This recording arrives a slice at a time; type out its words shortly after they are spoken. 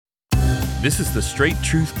This is the Straight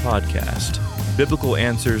Truth Podcast, biblical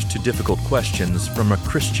answers to difficult questions from a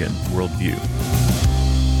Christian worldview.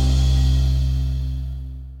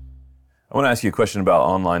 I want to ask you a question about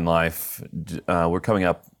online life. We're coming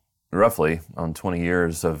up roughly on 20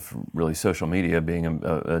 years of really social media being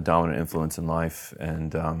a dominant influence in life,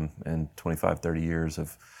 and 25, 30 years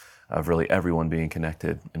of really everyone being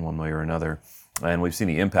connected in one way or another. And we've seen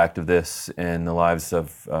the impact of this in the lives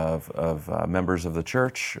of members of the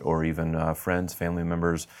church, or even friends, family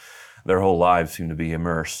members. Their whole lives seem to be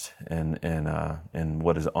immersed in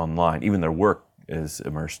what is online. Even their work is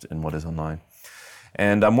immersed in what is online.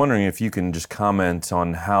 And I'm wondering if you can just comment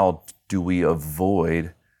on how do we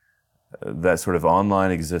avoid that sort of online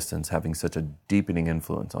existence having such a deepening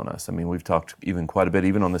influence on us. I mean, we've talked even quite a bit,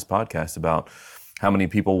 even on this podcast, about how many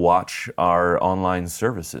people watch our online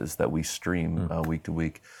services that we stream week to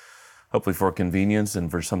week, hopefully for convenience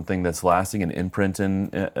and for something that's lasting and imprint in,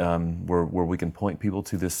 where we can point people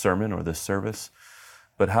to this sermon or this service.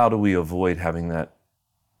 But how do we avoid having that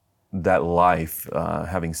life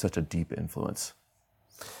having such a deep influence?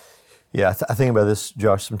 Yeah, I think about this,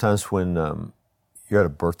 Josh, sometimes when you're at a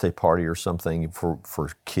birthday party or something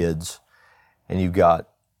for kids, and you've got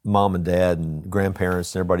mom and dad and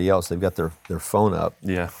grandparents and everybody else, they've got their phone up.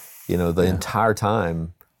 Yeah. The entire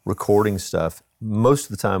time recording stuff, most of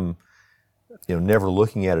the time, never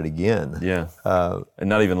looking at it again. Yeah. And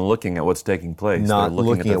not even looking at what's taking place. Not They're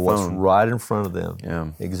looking at what's phone. right in front of them. Yeah.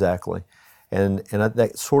 Exactly. And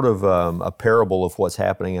that's sort of a parable of what's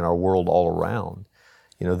happening in our world all around.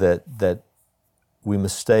 That we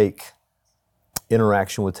mistake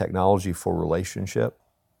interaction with technology for relationship,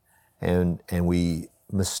 and we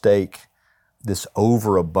mistake this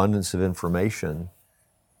overabundance of information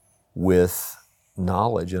with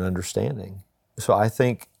knowledge and understanding. So I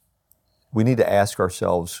think we need to ask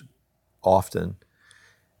ourselves often,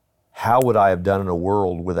 how would I have done in a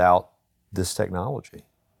world without this technology?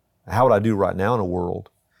 How would I do right now in a world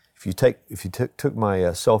if you took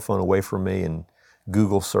my cell phone away from me and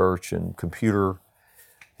Google search and computer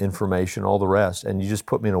information, all the rest, and you just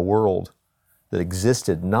put me in a world that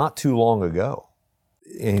existed not too long ago?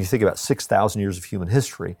 And you think about 6,000 years of human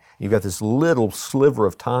history, you've got this little sliver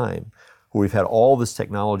of time where we've had all this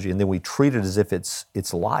technology, and then we treat it as if it's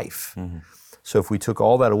life. Mm-hmm. So if we took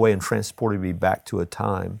all that away and transported me back to a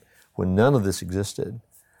time when none of this existed,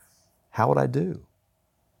 how would I do?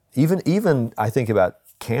 Even I think about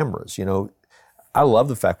cameras. I love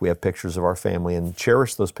the fact we have pictures of our family and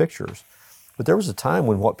cherish those pictures. But there was a time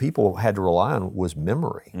when what people had to rely on was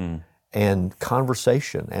memory and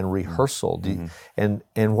conversation and rehearsal. Mm-hmm.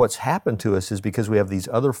 And what's happened to us is because we have these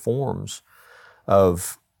other forms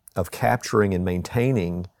of capturing and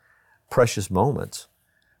maintaining precious moments,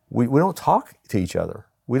 we don't talk to each other.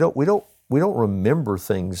 We don't remember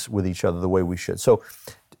things with each other the way we should. So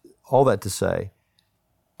all that to say,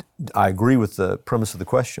 I agree with the premise of the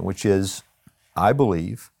question, which is, I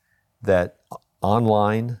believe that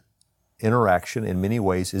online interaction in many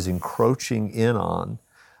ways is encroaching in on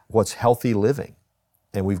what's healthy living.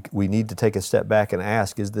 And we need to take a step back and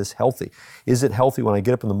ask, is this healthy? Is it healthy when I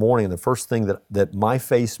get up in the morning and the first thing that my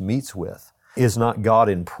face meets with is not God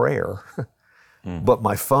in prayer, but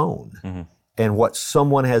my phone, and what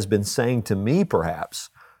someone has been saying to me perhaps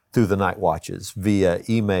through the night watches via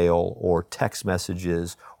email or text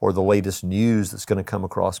messages or the latest news that's going to come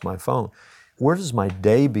across my phone? Where does my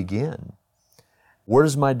day begin? Where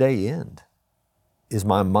does my day end? Is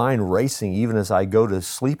my mind racing even as I go to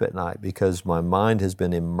sleep at night because my mind has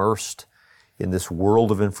been immersed in this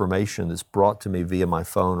world of information that's brought to me via my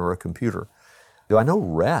phone or a computer? Do I know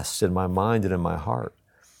rest in my mind and in my heart?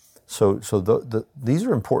 So these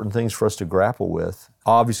are important things for us to grapple with.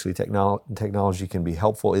 Obviously, technology can be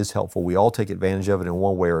helpful, is helpful. We all take advantage of it in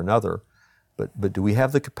one way or another. But do we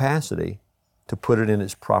have the capacity to put it in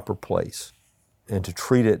its proper place and to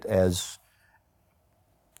treat it as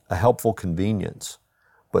a helpful convenience,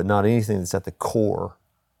 but not anything that's at the core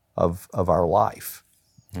of our life?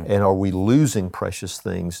 Mm-hmm. And are we losing precious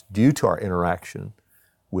things due to our interaction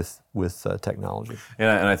with technology? And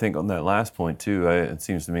I think on that last point too, it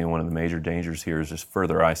seems to me one of the major dangers here is just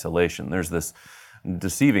further isolation. There's this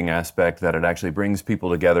deceiving aspect that it actually brings people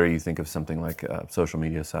together. You think of something like social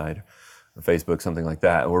media side, Facebook, something like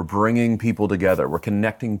that. We're bringing people together. We're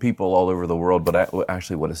connecting people all over the world, but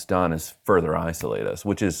actually what it's done is further isolate us,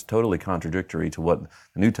 which is totally contradictory to what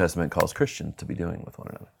the New Testament calls Christians to be doing with one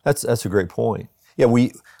another. That's a great point. Yeah,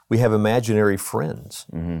 we have imaginary friends.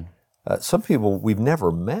 Mm-hmm. Some people we've never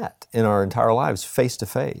met in our entire lives face to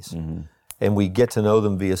face, and we get to know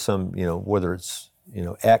them via some, whether it's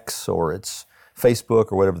X or it's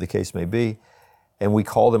Facebook or whatever the case may be, and we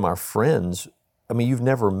call them our friends. I mean, you've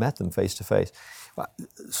never met them face to face. I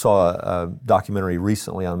saw a documentary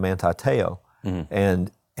recently on Manti Te'o, and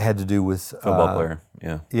it had to do with football player.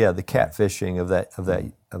 Yeah, the catfishing of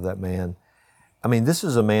that man. I mean, this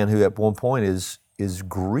is a man who at one point is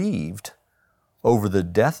grieved over the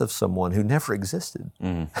death of someone who never existed.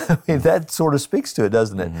 I mean, that sort of speaks to it,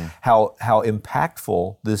 doesn't it? How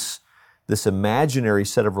impactful this imaginary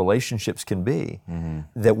set of relationships can be,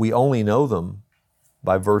 that we only know them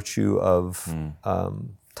by virtue of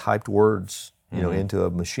typed words, into a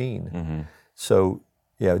machine. So,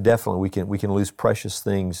 yeah, definitely we can lose precious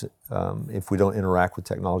things if we don't interact with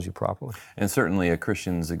technology properly. And certainly a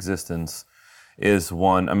Christian's existence is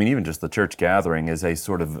one. I mean, even just the church gathering is a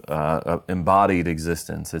sort of embodied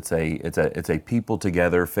existence. It's a people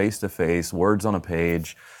together, face to face, words on a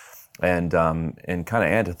page, and kind of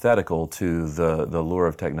antithetical to the lure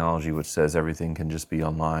of technology, which says everything can just be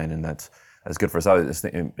online, and that's good for us. I was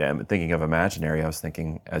thinking of imaginary. I was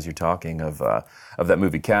thinking, as you're talking, of that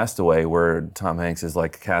movie Castaway, where Tom Hanks is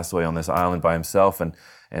like a castaway on this island by himself,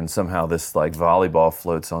 and somehow this like volleyball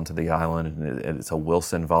floats onto the island, and it's a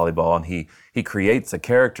Wilson volleyball, and he creates a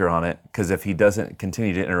character on it, because if he doesn't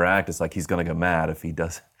continue to interact, it's like he's going to go mad if he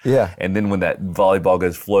doesn't. Yeah. And then when that volleyball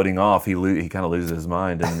goes floating off, he kind of loses his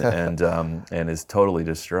mind and is totally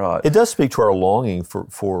distraught. It does speak to our longing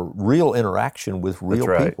for real interaction with real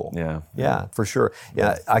people. Yeah, for sure.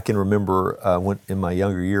 Yeah, I can remember when in my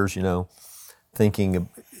younger years, thinking.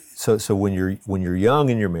 So when you're young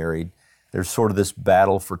and you're married, there's sort of this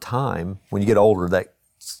battle for time. When you get older, that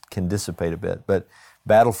can dissipate a bit, but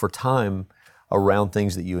battle for time around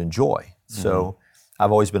things that you enjoy. So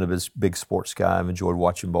I've always been a big sports guy. I've enjoyed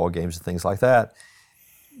watching ball games and things like that.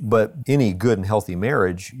 But any good and healthy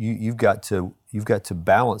marriage, you've got to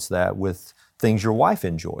balance that with things your wife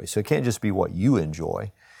enjoys. So it can't just be what you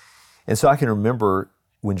enjoy. And so I can remember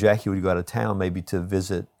when Jackie would go out of town, maybe to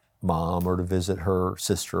visit mom or to visit her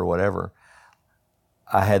sister or whatever,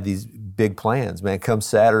 I had these big plans. Man, come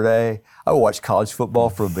Saturday, I would watch college football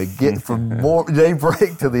from more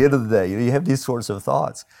daybreak to the end of the day. You have these sorts of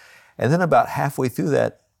thoughts. And then about halfway through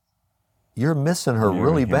that, you're missing her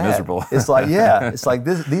really bad. Miserable. It's like,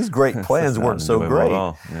 these great plans weren't so great.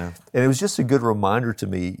 Yeah. And it was just a good reminder to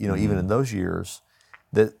me, even in those years,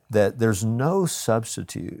 that there's no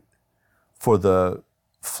substitute for the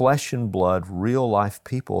flesh and blood, real life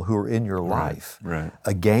people who are in your life. Right.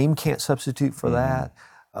 A game can't substitute for that.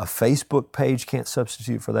 A Facebook page can't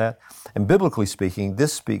substitute for that. And biblically speaking,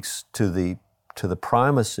 this speaks to the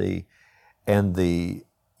primacy and the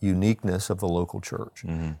uniqueness of the local church.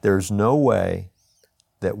 There's no way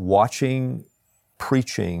that watching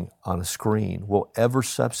preaching on a screen will ever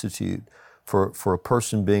substitute for a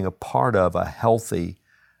person being a part of a healthy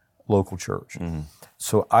local church.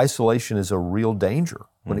 So isolation is a real danger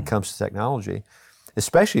when it comes to technology,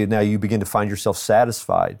 especially now you begin to find yourself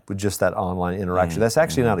satisfied with just that online interaction. That's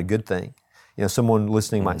actually not a good thing. Someone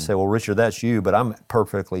listening might say, well, Richard, that's you, but I'm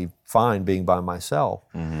perfectly fine being by myself.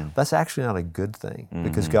 That's actually not a good thing,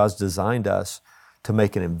 because God's designed us to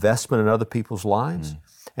make an investment in other people's lives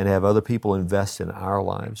and have other people invest in our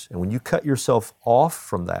lives. And when you cut yourself off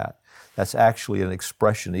from that, that's actually an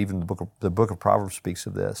expression, even the book of Proverbs speaks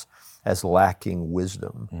of this, as lacking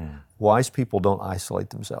wisdom. Wise people don't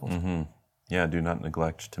isolate themselves. Yeah, do not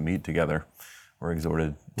neglect to meet together. We're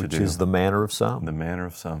exhorted to do. Which is the manner of some. The manner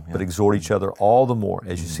of some, yeah. But exhort each other all the more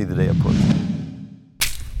as you see the day approaching.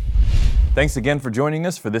 Thanks again for joining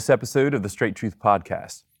us for this episode of the Straight Truth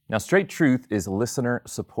Podcast. Now, Straight Truth is listener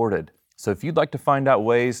supported. So if you'd like to find out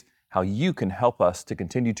ways how you can help us to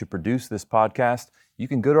continue to produce this podcast, you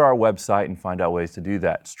can go to our website and find out ways to do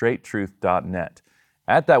that, straighttruth.net.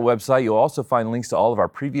 At that website, you'll also find links to all of our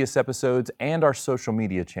previous episodes and our social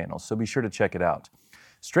media channels, so be sure to check it out.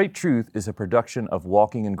 Straight Truth is a production of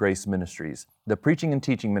Walking in Grace Ministries, the preaching and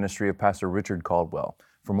teaching ministry of Pastor Richard Caldwell.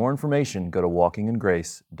 For more information, go to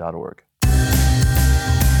walkingingrace.org.